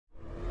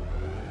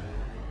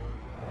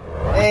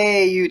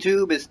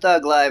YouTube? It's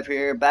Thug Life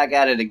here, back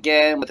at it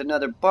again with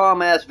another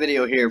bomb-ass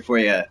video here for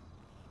you.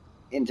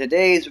 In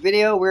today's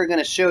video, we're going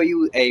to show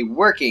you a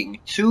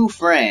working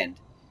to-friend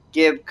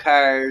give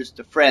cars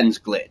to friends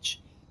glitch.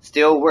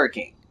 Still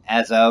working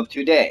as of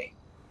today.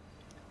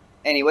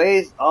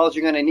 Anyways, all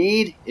you're going to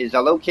need is a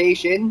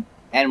location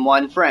and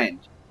one friend.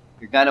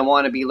 You're going to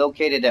want to be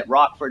located at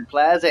Rockford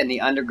Plaza in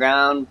the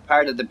underground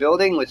part of the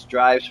building, which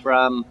drives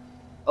from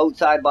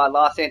outside by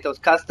Los Santos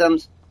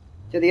Customs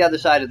to the other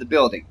side of the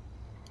building.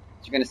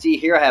 As you're going to see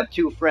here, I have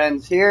two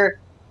friends here.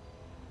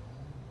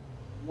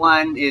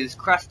 One is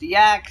Krusty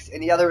Axe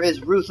and the other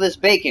is Ruthless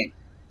Bacon.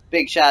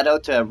 Big shout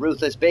out to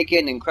Ruthless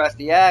Bacon and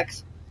Krusty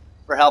Axe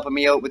for helping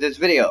me out with this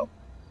video.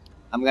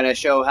 I'm going to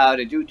show how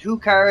to do two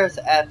cars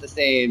at the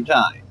same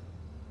time.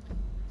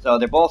 So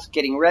they're both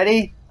getting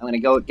ready. I'm going to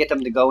go get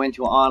them to go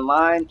into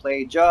online,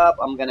 play job.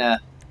 I'm going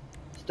to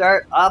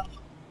start up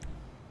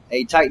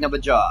a Titan of a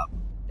job.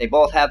 They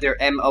both have their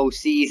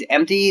MOCs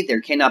empty.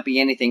 There cannot be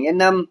anything in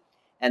them.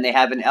 And they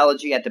have an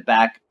LG at the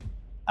back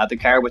of the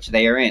car, which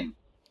they are in.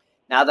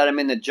 Now that I'm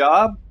in the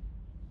job,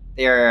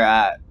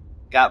 they're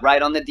got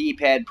right on the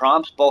D-pad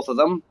prompts, both of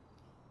them.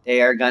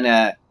 They are going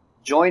to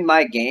join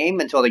my game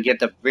until they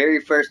get the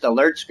very first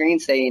alert screen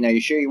saying, are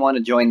you sure you want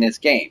to join this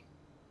game?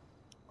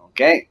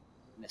 Okay.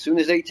 And as soon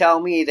as they tell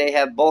me they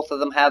have both of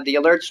them have the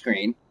alert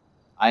screen,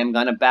 I'm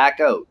going to back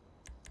out.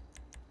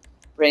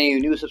 For any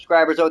new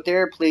subscribers out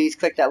there, please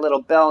click that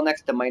little bell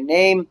next to my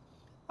name.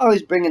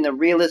 Always bringing the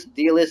realest,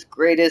 dealest,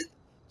 greatest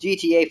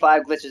GTA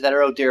 5 glitches that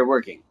are out there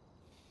working.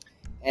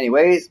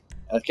 Anyways,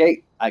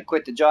 okay, I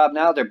quit the job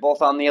now. They're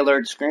both on the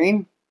alert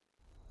screen.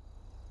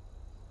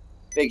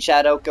 Big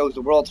shout out goes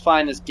to World's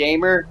Finest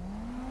Gamer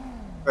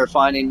for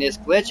finding this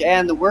glitch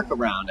and the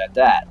workaround at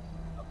that.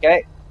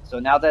 Okay, so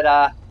now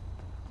that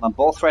my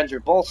both friends are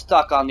both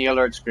stuck on the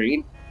alert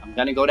screen, I'm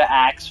going to go to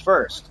Axe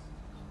first.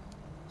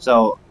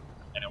 So,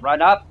 I'm going to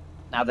run up.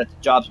 Now that the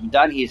job's been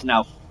done, he's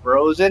now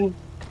frozen.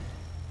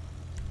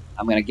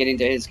 I'm going to get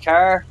into his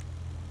car.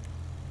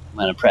 I'm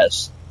going to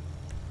press.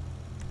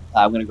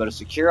 I'm going to go to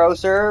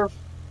SecuroServe.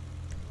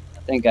 I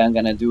think I'm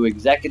going to do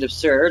Executive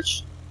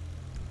Search.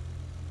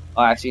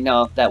 Oh, actually,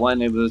 no. That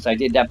one, I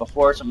did that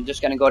before, so I'm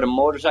just going to go to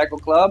Motorcycle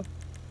Club.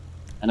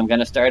 And I'm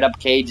going to start up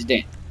Caged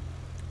In.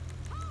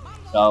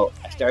 So,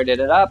 I started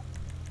it up.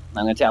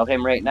 I'm going to tell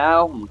him right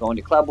now, I'm going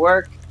to club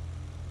work.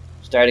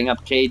 Starting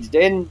up Caged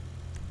In.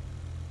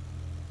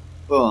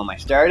 Boom, I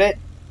start it.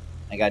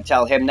 I got to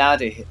tell him now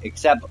to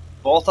accept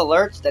both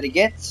alerts that he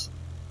gets.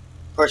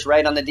 Push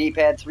right on the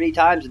D-pad 3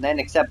 times and then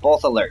accept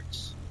both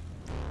alerts.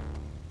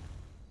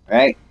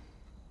 Alright.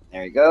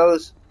 There he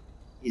goes.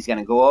 He's going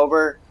to go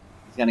over.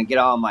 He's going to get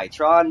on my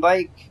Tron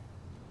bike.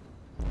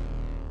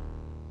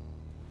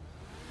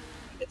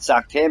 It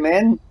sucked him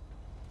in.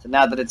 So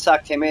now that it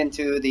sucked him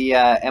into the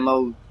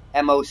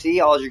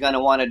MOC, all you're going to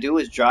want to do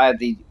is drive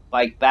the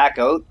bike back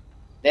out.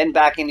 Then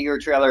back into your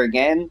trailer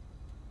again.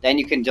 Then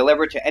you can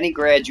deliver to any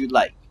garage you'd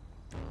like.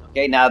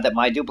 Okay, now that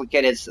my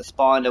duplicate has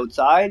spawned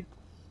outside,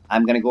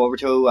 I'm going to go over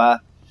to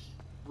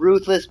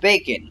Ruthless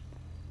Bacon.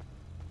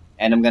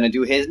 And I'm going to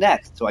do his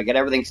next. So I get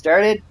everything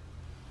started.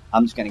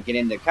 I'm just going to get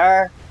in the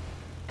car.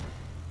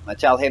 I'm going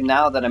to tell him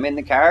now that I'm in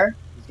the car.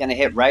 He's going to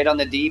hit right on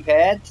the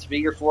D-pad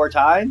 3 or 4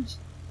 times.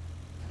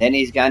 Then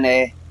he's going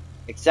to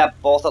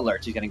accept both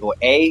alerts. He's going to go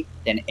A,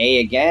 then A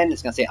again.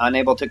 It's going to say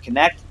unable to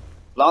connect.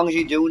 As long as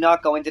you do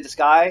not go into the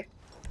sky,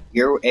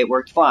 it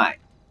worked fine.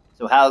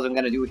 So how's I'm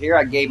going to do here?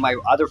 I gave my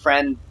other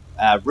friend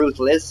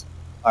Ruthless,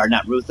 or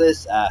not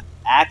Ruthless,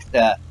 Axe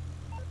the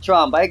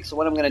Tron bike. So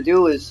what I'm going to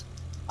do is,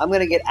 I'm going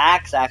to get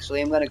Axe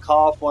actually. I'm going to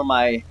call for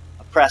my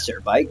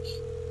oppressor bike.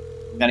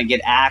 I'm going to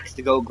get Axe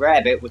to go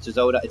grab it, which is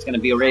out, it's going to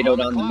be right out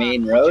on the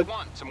main road.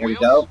 Here we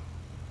go.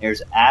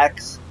 There's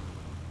Axe.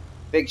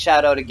 Big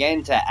shout out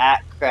again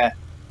to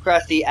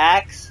Krusty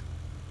Axe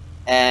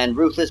and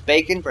Ruthless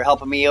Bacon for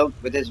helping me out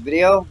with this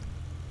video.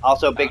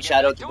 Also big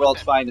shout out to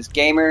World's Finest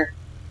Gamer.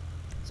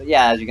 So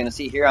yeah, as you're going to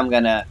see here, I'm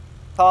going to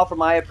call for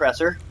my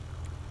oppressor.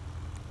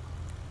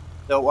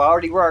 So it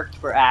already worked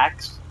for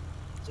Axe.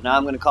 So now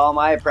I'm going to call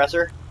my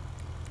oppressor.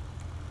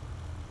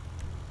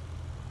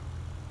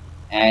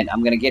 And I'm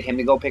going to get him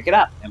to go pick it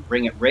up and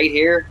bring it right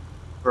here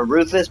for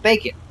Ruthless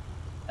Bacon.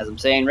 As I'm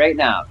saying right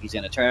now, he's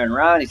going to turn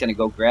around, he's going to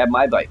go grab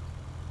my bike.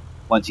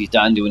 Once he's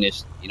done doing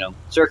his,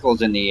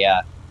 circles in the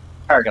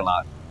parking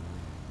lot.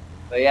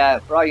 So yeah,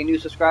 for all you new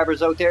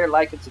subscribers out there,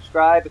 like and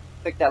subscribe.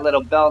 Click that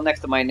little bell next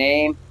to my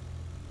name.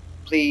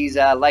 Please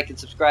like and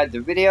subscribe to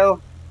the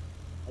video.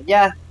 And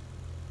yeah,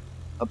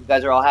 hope you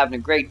guys are all having a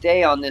great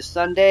day on this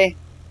Sunday.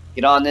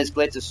 Get on this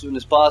glitch as soon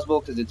as possible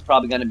because it's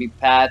probably going to be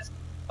patched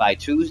by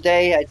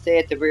Tuesday, I'd say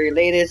at the very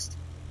latest.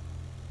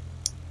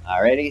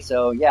 Alrighty,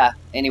 so yeah,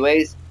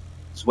 anyways,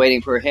 just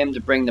waiting for him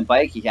to bring the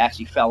bike. He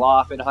actually fell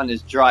off it on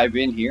his drive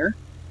in here.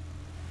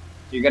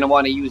 So you're going to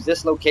want to use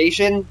this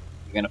location.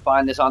 You're going to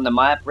find this on the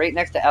map right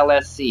next to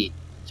LSC.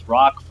 It's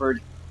Rockford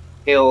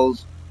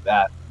Hills,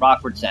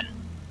 Rockford Center.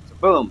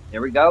 Boom,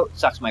 there we go.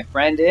 Sucks my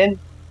friend in.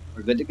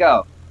 We're good to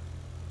go.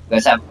 You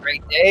guys have a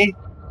great day.